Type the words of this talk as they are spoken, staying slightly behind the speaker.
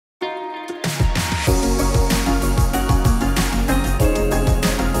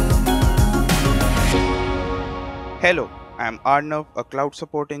Hello, I'm Aarnav, a cloud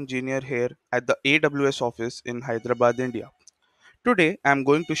support engineer here at the AWS office in Hyderabad, India. Today, I'm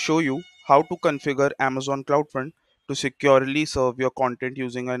going to show you how to configure Amazon CloudFront to securely serve your content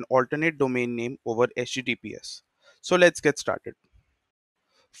using an alternate domain name over HTTPS. So let's get started.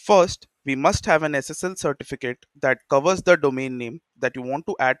 First, we must have an SSL certificate that covers the domain name that you want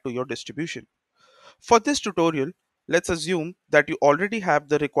to add to your distribution. For this tutorial, let's assume that you already have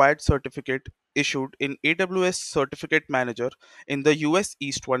the required certificate issued in AWS Certificate Manager in the US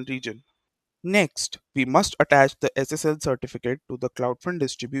East 1 region. Next, we must attach the SSL certificate to the CloudFront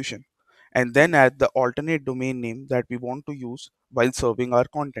distribution and then add the alternate domain name that we want to use while serving our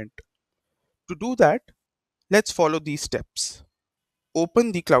content. To do that, let's follow these steps.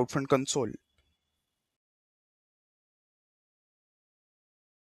 Open the CloudFront console.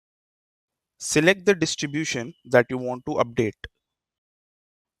 Select the distribution that you want to update.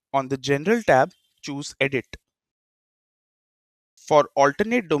 On the General tab, choose Edit. For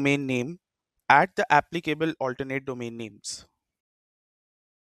alternate domain name, add the applicable alternate domain names.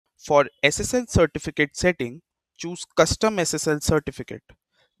 For SSL certificate setting, choose Custom SSL certificate.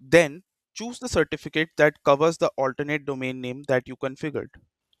 Then choose the certificate that covers the alternate domain name that you configured.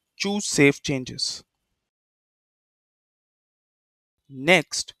 Choose Save Changes.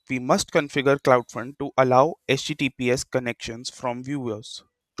 Next, we must configure CloudFront to allow HTTPS connections from viewers.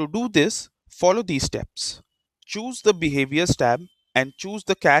 To do this, follow these steps. Choose the Behaviors tab and choose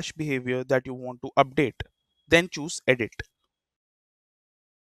the cache behavior that you want to update. Then choose Edit.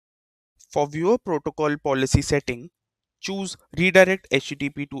 For Viewer Protocol Policy setting, choose Redirect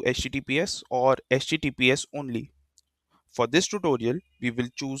HTTP to HTTPS or HTTPS only. For this tutorial, we will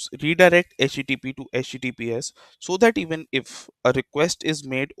choose Redirect HTTP to HTTPS so that even if a request is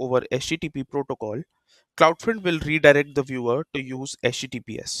made over HTTP protocol, CloudFront will redirect the viewer to use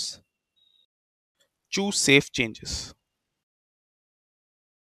HTTPS. Choose Save Changes.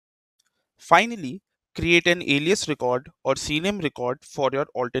 Finally, create an alias record or CNAME record for your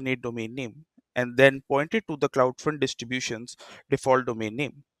alternate domain name and then point it to the CloudFront distribution's default domain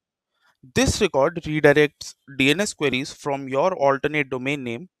name. This record redirects DNS queries from your alternate domain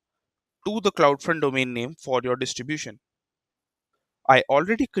name to the CloudFront domain name for your distribution. I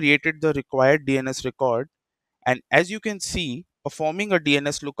already created the required DNS record, and as you can see, performing a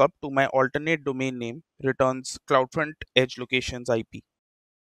DNS lookup to my alternate domain name returns CloudFront edge locations IP.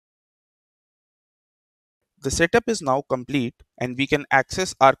 The setup is now complete and we can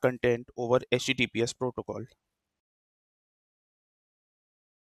access our content over HTTPS protocol.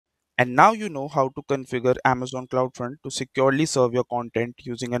 And now you know how to configure Amazon CloudFront to securely serve your content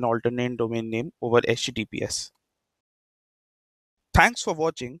using an alternate domain name over HTTPS. Thanks for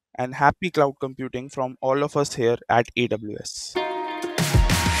watching and happy cloud computing from all of us here at AWS.